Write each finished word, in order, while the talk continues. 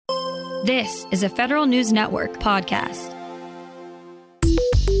This is a Federal News Network podcast.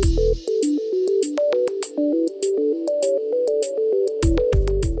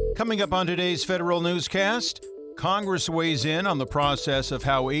 Coming up on today's Federal Newscast, Congress weighs in on the process of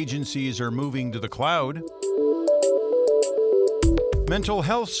how agencies are moving to the cloud. Mental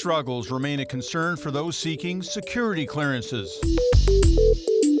health struggles remain a concern for those seeking security clearances.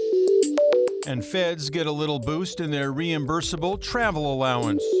 And feds get a little boost in their reimbursable travel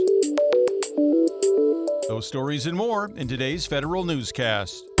allowance. Those stories and more in today's Federal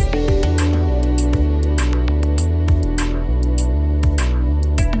Newscast.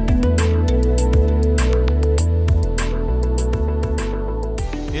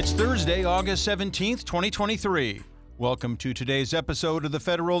 It's Thursday, August 17th, 2023. Welcome to today's episode of the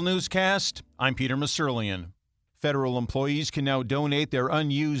Federal Newscast. I'm Peter Musurlian. Federal employees can now donate their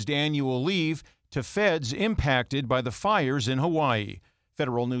unused annual leave to feds impacted by the fires in Hawaii.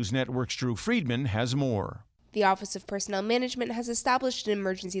 Federal News Network's Drew Friedman has more. The Office of Personnel Management has established an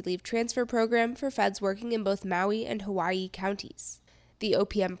emergency leave transfer program for feds working in both Maui and Hawaii counties. The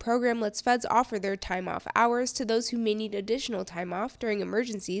OPM program lets feds offer their time off hours to those who may need additional time off during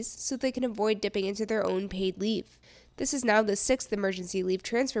emergencies so they can avoid dipping into their own paid leave. This is now the sixth emergency leave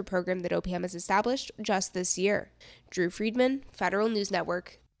transfer program that OPM has established just this year. Drew Friedman, Federal News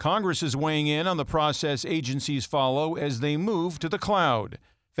Network. Congress is weighing in on the process agencies follow as they move to the cloud.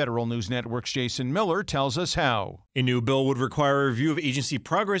 Federal News Network's Jason Miller tells us how. A new bill would require a review of agency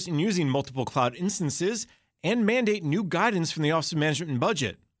progress in using multiple cloud instances and mandate new guidance from the Office of Management and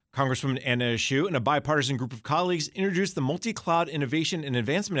Budget. Congresswoman Anna Eshoo and a bipartisan group of colleagues introduced the Multi-Cloud Innovation and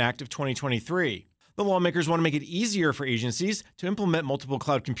Advancement Act of 2023. The lawmakers want to make it easier for agencies to implement multiple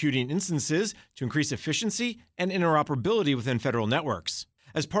cloud computing instances to increase efficiency and interoperability within federal networks.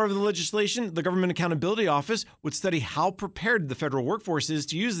 As part of the legislation, the Government Accountability Office would study how prepared the federal workforce is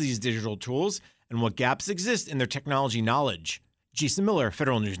to use these digital tools and what gaps exist in their technology knowledge. Jason Miller,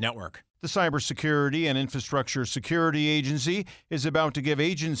 Federal News Network. The Cybersecurity and Infrastructure Security Agency is about to give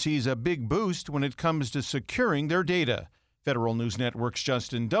agencies a big boost when it comes to securing their data. Federal News Network's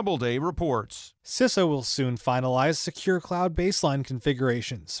Justin Doubleday reports. CISA will soon finalize secure cloud baseline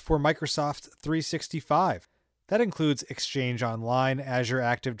configurations for Microsoft 365. That includes Exchange Online, Azure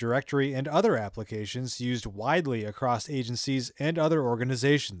Active Directory, and other applications used widely across agencies and other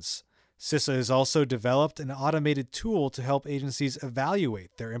organizations. CISA has also developed an automated tool to help agencies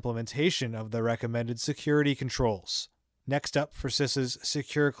evaluate their implementation of the recommended security controls. Next up for CISA's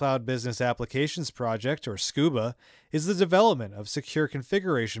Secure Cloud Business Applications Project, or SCUBA, is the development of secure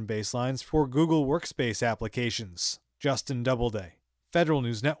configuration baselines for Google Workspace applications. Justin Doubleday, Federal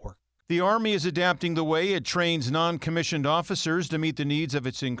News Network. The Army is adapting the way it trains non-commissioned officers to meet the needs of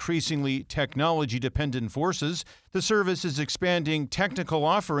its increasingly technology-dependent forces. The service is expanding technical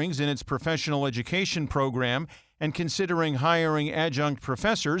offerings in its professional education program and considering hiring adjunct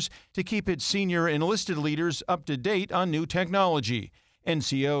professors to keep its senior enlisted leaders up to date on new technology.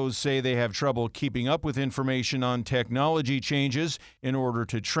 NCOs say they have trouble keeping up with information on technology changes in order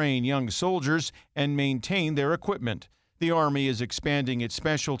to train young soldiers and maintain their equipment. The Army is expanding its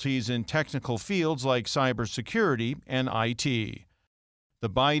specialties in technical fields like cybersecurity and IT. The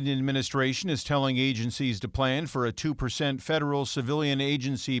Biden administration is telling agencies to plan for a 2% federal civilian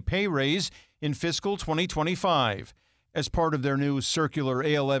agency pay raise in fiscal 2025. As part of their new circular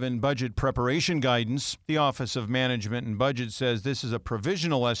A11 budget preparation guidance, the Office of Management and Budget says this is a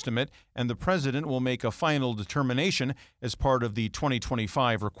provisional estimate and the president will make a final determination as part of the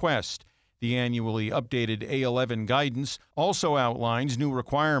 2025 request. The annually updated A11 guidance also outlines new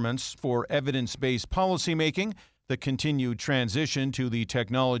requirements for evidence-based policymaking, the continued transition to the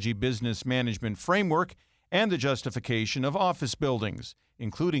Technology Business Management Framework, and the justification of office buildings,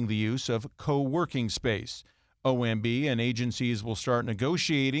 including the use of co-working space. OMB and agencies will start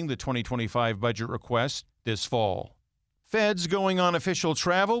negotiating the 2025 budget request this fall. Feds going on official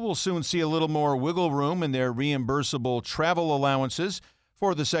travel will soon see a little more wiggle room in their reimbursable travel allowances.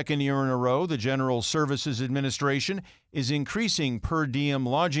 For the second year in a row, the General Services Administration is increasing per diem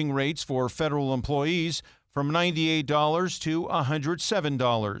lodging rates for federal employees from $98 to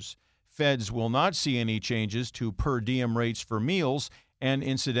 $107. Feds will not see any changes to per diem rates for meals and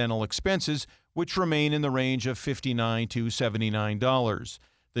incidental expenses, which remain in the range of $59 to $79.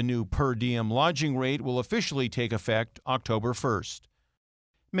 The new per diem lodging rate will officially take effect October 1st.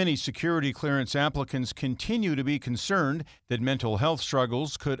 Many security clearance applicants continue to be concerned that mental health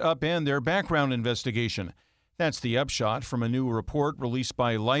struggles could upend their background investigation. That's the upshot from a new report released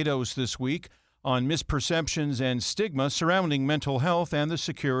by Leidos this week on misperceptions and stigma surrounding mental health and the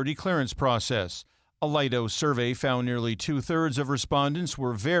security clearance process. A Lido survey found nearly 2/3 of respondents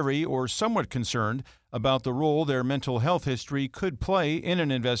were very or somewhat concerned about the role their mental health history could play in an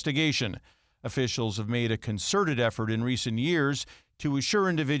investigation. Officials have made a concerted effort in recent years to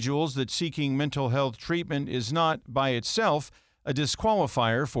assure individuals that seeking mental health treatment is not, by itself, a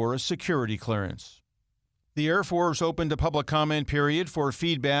disqualifier for a security clearance. The Air Force opened a public comment period for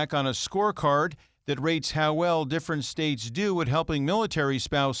feedback on a scorecard that rates how well different states do at helping military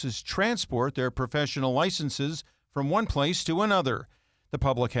spouses transport their professional licenses from one place to another. The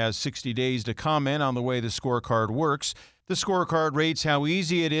public has 60 days to comment on the way the scorecard works. The scorecard rates how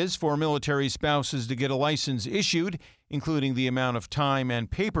easy it is for military spouses to get a license issued, including the amount of time and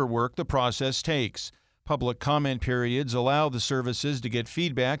paperwork the process takes. Public comment periods allow the services to get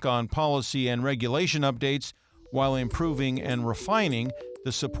feedback on policy and regulation updates while improving and refining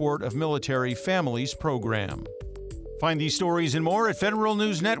the Support of Military Families program. Find these stories and more at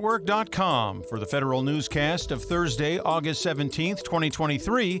federalnewsnetwork.com. For the Federal Newscast of Thursday, August 17th,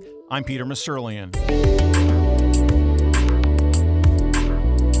 2023, I'm Peter Musurlian.